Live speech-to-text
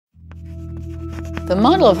The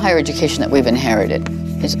model of higher education that we've inherited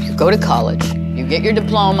is you go to college, you get your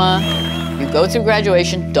diploma, you go through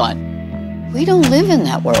graduation, done. We don't live in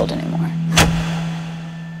that world anymore.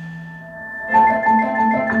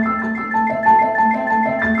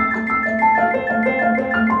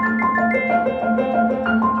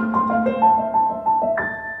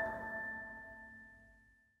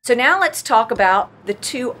 So now let's talk about the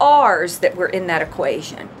two R's that were in that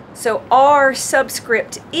equation. So R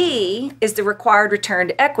subscript E is the required return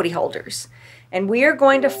to equity holders. And we are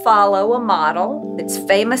going to follow a model that's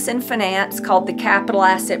famous in finance called the capital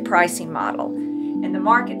asset pricing model. And the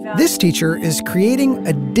market value. This teacher is creating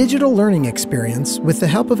a digital learning experience with the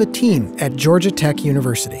help of a team at Georgia Tech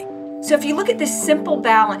University. So if you look at this simple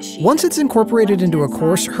balance sheet. Once it's incorporated into a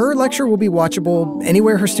course, her lecture will be watchable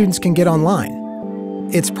anywhere her students can get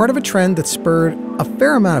online. It's part of a trend that spurred a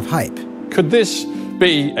fair amount of hype. Could this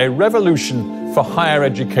be a revolution for higher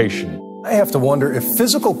education? I have to wonder if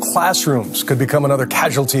physical classrooms could become another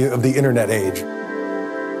casualty of the internet age.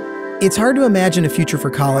 It's hard to imagine a future for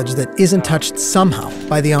college that isn't touched somehow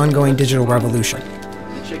by the ongoing digital revolution.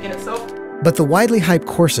 The chicken itself? But the widely hyped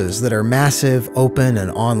courses that are massive, open, and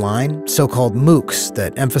online, so-called MOOCs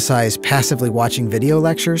that emphasize passively watching video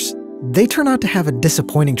lectures, they turn out to have a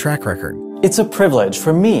disappointing track record. It's a privilege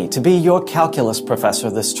for me to be your calculus professor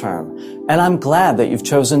this term, and I'm glad that you've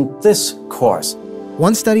chosen this course.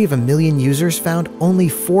 One study of 1 million users found only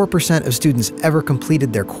 4% of students ever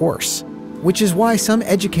completed their course, which is why some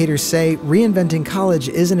educators say reinventing college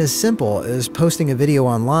isn't as simple as posting a video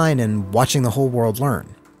online and watching the whole world learn.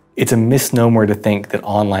 It's a misnomer to think that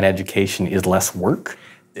online education is less work.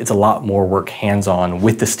 It's a lot more work hands-on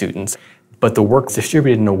with the students. But the work's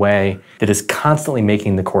distributed in a way that is constantly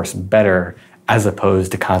making the course better as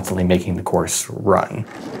opposed to constantly making the course run.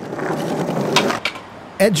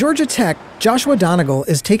 At Georgia Tech, Joshua Donegal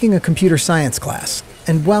is taking a computer science class.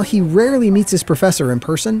 And while he rarely meets his professor in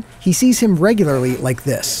person, he sees him regularly like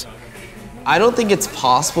this. I don't think it's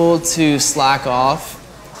possible to slack off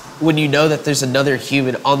when you know that there's another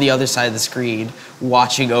human on the other side of the screen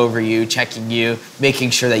watching over you, checking you, making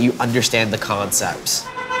sure that you understand the concepts.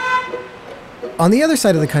 On the other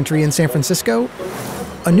side of the country in San Francisco,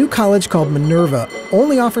 a new college called Minerva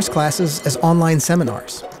only offers classes as online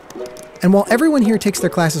seminars. And while everyone here takes their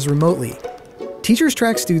classes remotely, teachers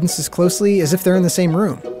track students as closely as if they're in the same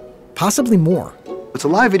room, possibly more. It's a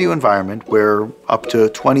live video environment where up to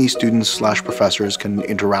 20 students/professors can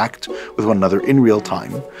interact with one another in real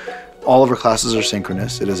time. All of our classes are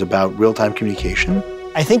synchronous. It is about real-time communication.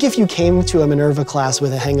 I think if you came to a Minerva class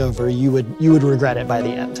with a hangover, you would regret it by the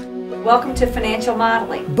end. Welcome to financial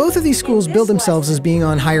modeling. Both of these schools bill themselves as being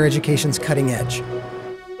on higher education's cutting edge.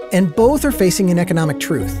 And both are facing an economic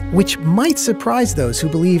truth, which might surprise those who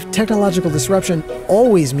believe technological disruption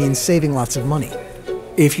always means saving lots of money.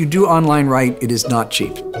 If you do online right, it is not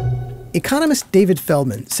cheap. Economist David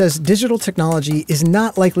Feldman says digital technology is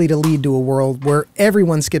not likely to lead to a world where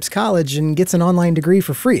everyone skips college and gets an online degree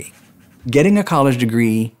for free. Getting a college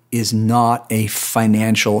degree is not a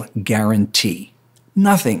financial guarantee.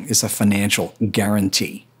 Nothing is a financial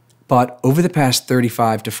guarantee. But over the past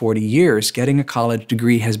 35 to 40 years, getting a college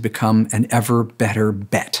degree has become an ever better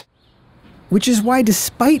bet. Which is why,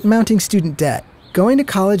 despite mounting student debt, going to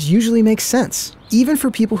college usually makes sense, even for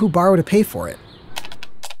people who borrow to pay for it.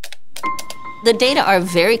 The data are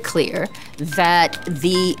very clear that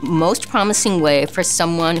the most promising way for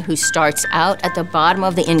someone who starts out at the bottom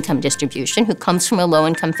of the income distribution, who comes from a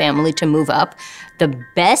low-income family to move up, the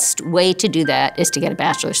best way to do that is to get a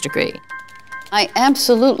bachelor's degree. I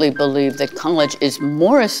absolutely believe that college is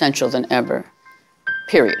more essential than ever,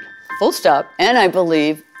 period. Full stop. And I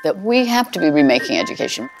believe that we have to be remaking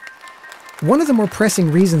education. One of the more pressing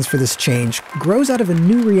reasons for this change grows out of a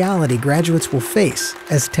new reality graduates will face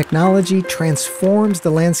as technology transforms the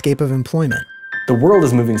landscape of employment. The world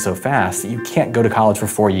is moving so fast that you can't go to college for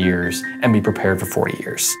 4 years and be prepared for 40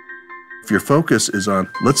 years. If your focus is on,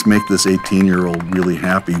 let's make this 18-year-old really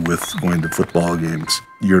happy with going to football games,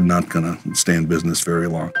 you're not going to stay in business very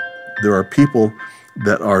long. There are people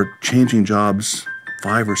that are changing jobs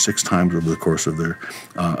 5 or 6 times over the course of their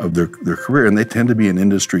career, and they tend to be in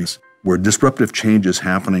industries where disruptive change is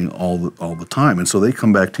happening all the time. And so they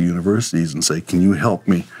come back to universities and say, can you help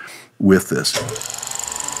me with this?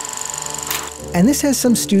 And this has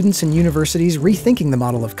some students and universities rethinking the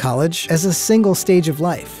model of college as a single stage of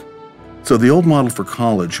life. So the old model for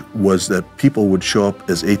college was that people would show up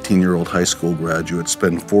as 18-year-old high school graduates,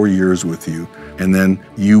 spend 4 years with you, and then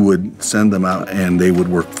you would send them out and they would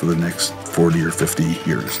work for the next 40 or 50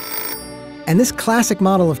 years. And this classic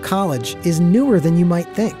model of college is newer than you might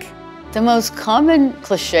think. The most common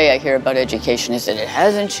cliche I hear about education is that it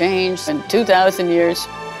hasn't changed in 2,000 years.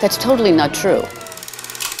 That's totally not true.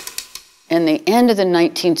 In the end of the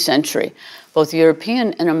 19th century, both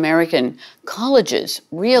European and American colleges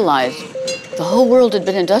realized the whole world had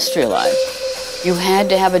been industrialized. You had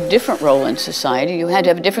to have a different role in society. You had to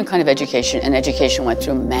have a different kind of education, and education went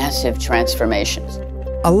through massive transformations.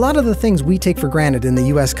 A lot of the things we take for granted in the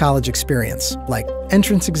U.S. college experience, like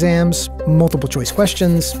entrance exams, multiple choice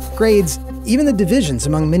questions, grades, even the divisions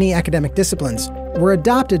among many academic disciplines, were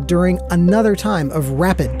adopted during another time of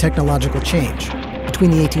rapid technological change,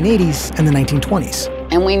 between the 1880s and the 1920s.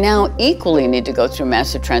 And we now equally need to go through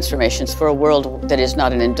massive transformations for a world that is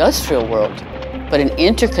not an industrial world, but an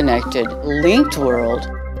interconnected, linked world.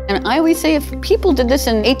 And I always say if people did this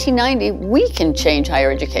in 1890, we can change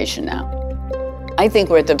higher education now. I think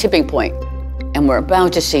we're at the tipping point, and we're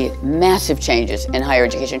about to see massive changes in higher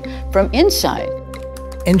education from inside.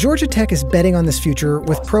 And Georgia Tech is betting on this future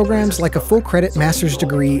with programs like a full-credit master's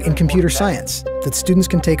degree in computer science that students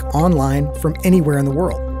can take online from anywhere in the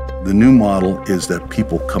world. The new model is that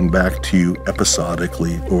people come back to you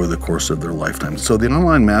episodically over the course of their lifetime. So the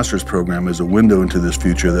online master's program is a window into this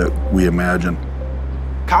future that we imagine.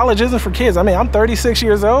 College isn't for kids. I mean, I'm 36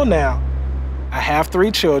 years old now. I have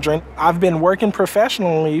 3 children. I've been working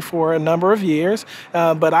professionally for a number of years,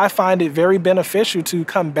 but I find it very beneficial to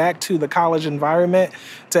come back to the college environment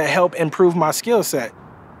to help improve my skill set.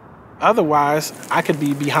 Otherwise, I could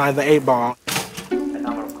be behind the 8 ball.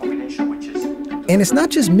 And it's not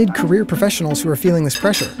just mid-career professionals who are feeling this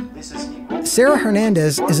pressure. Sarah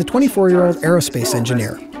Hernandez is a 24-year-old aerospace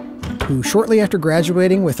engineer who, shortly after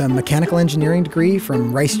graduating with a mechanical engineering degree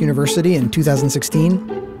from Rice University in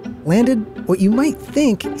 2016, landed what you might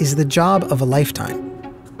think is the job of a lifetime.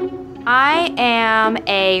 I am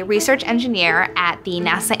a research engineer at the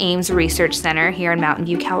NASA Ames Research Center here in Mountain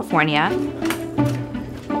View, California.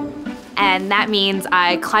 And that means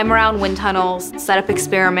I climb around wind tunnels, set up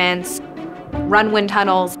experiments, run wind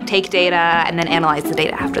tunnels, take data, and then analyze the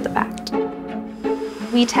data after the fact.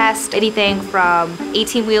 We test anything from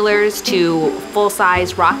 18-wheelers to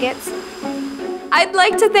full-size rockets. I'd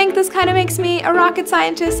like to think this kind of makes me a rocket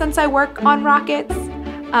scientist since I work on rockets.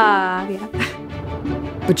 Yeah.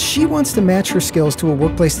 But she wants to match her skills to a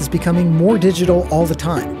workplace that's becoming more digital all the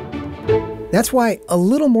time. That's why, a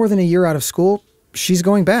little more than a year out of school, she's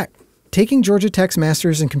going back, taking Georgia Tech's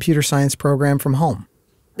Master's in Computer Science program from home.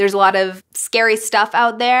 There's a lot of scary stuff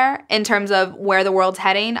out there in terms of where the world's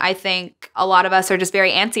heading. I think a lot of us are just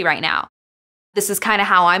very antsy right now. This is kind of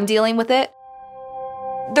how I'm dealing with it.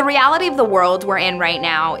 The reality of the world we're in right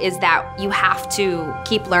now is that you have to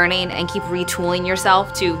keep learning and keep retooling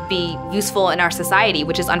yourself to be useful in our society,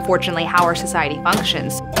 which is unfortunately how our society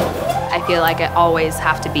functions. I feel like I always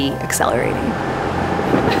have to be accelerating.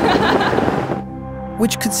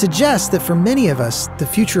 Which could suggest that for many of us, the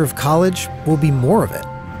future of college will be more of it.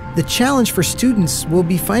 The challenge for students will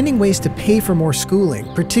be finding ways to pay for more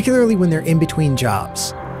schooling, particularly when they're in between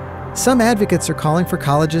jobs. Some advocates are calling for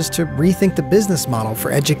colleges to rethink the business model for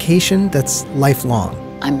education that's lifelong.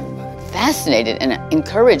 I'm fascinated and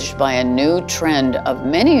encouraged by a new trend of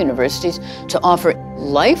many universities to offer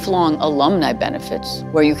lifelong alumni benefits,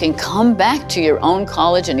 where you can come back to your own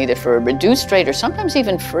college and either for a reduced rate or sometimes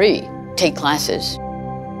even free, take classes.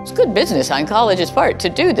 It's good business on college's part to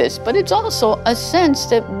do this, but it's also a sense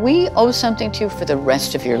that we owe something to you for the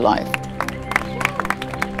rest of your life.